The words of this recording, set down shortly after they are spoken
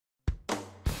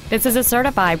This is a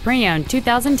certified pre-owned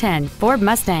 2010 Ford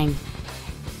Mustang.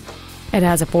 It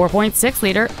has a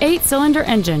 4.6-liter 8-cylinder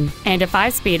engine and a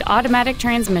 5-speed automatic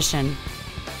transmission.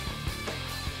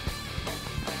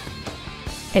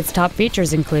 Its top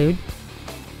features include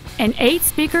an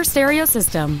 8-speaker stereo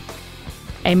system,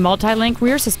 a multi-link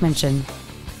rear suspension,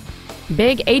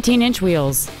 big 18-inch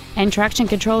wheels, and traction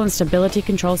control and stability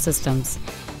control systems.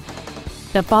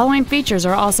 The following features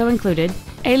are also included: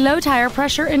 a low tire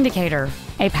pressure indicator,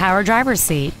 a power driver's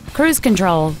seat, cruise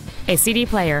control, a CD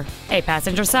player, a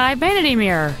passenger side vanity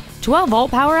mirror,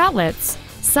 12-volt power outlets,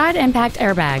 side impact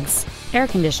airbags, air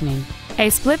conditioning,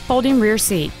 a split folding rear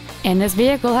seat, and this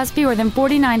vehicle has fewer than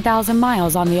 49,000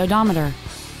 miles on the odometer.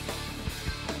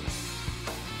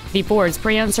 The Ford's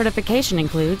pre-owned certification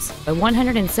includes a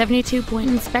 172-point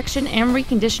inspection and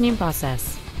reconditioning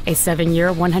process, a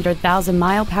 7-year,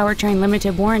 100,000-mile powertrain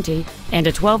limited warranty, and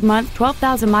a 12-month,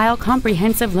 12,000-mile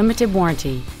comprehensive limited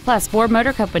warranty, plus Ford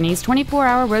Motor Company's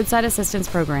 24-hour roadside assistance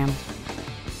program.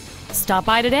 Stop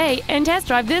by today and test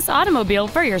drive this automobile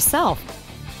for yourself.